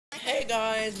Hey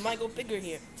guys, Michael Bigger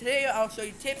here. Today I'll show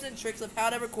you tips and tricks of how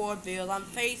to record videos on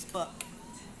Facebook.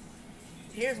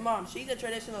 Here's Mom. She's a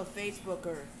traditional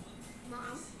Facebooker.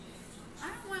 Mom, I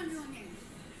don't want to do anything.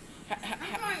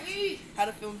 I'm going to eat. How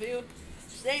to film video?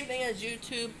 Same thing as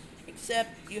YouTube,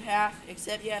 except you have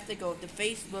to go to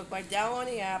Facebook by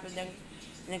downloading the app and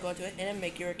then go to it and then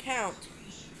make your account.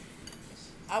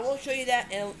 I will show you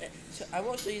that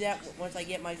once I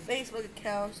get my Facebook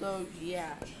account. So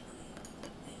yeah.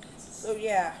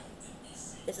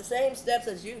 It's the same steps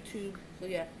as YouTube. So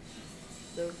yeah.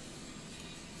 So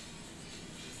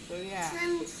yeah.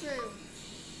 Trim.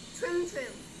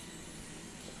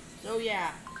 So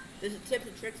yeah. This is tips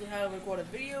and tricks on how to record a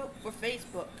video for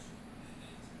Facebook.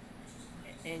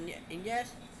 And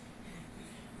yes,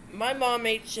 my mom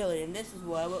made chili, and this is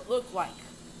what it would look like.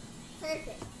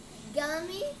 Perfect.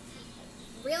 Gummy.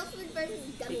 Real food versus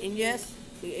gummy food. And yes,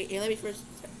 and let me first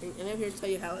tell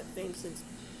you how it thinks, since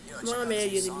Mom made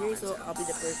it using me, so I'll be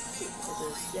the first to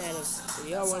instead of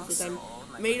the other one, since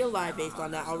I made a live based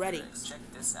on that already. Check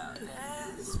this out.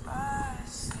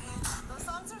 Those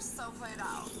songs are so played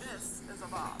out. This is a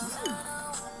bop. Well,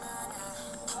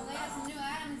 they got some new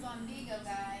items on Vigo,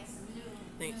 guys. Some new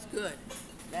Thanks, good.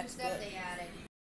 That's stuff good. they added.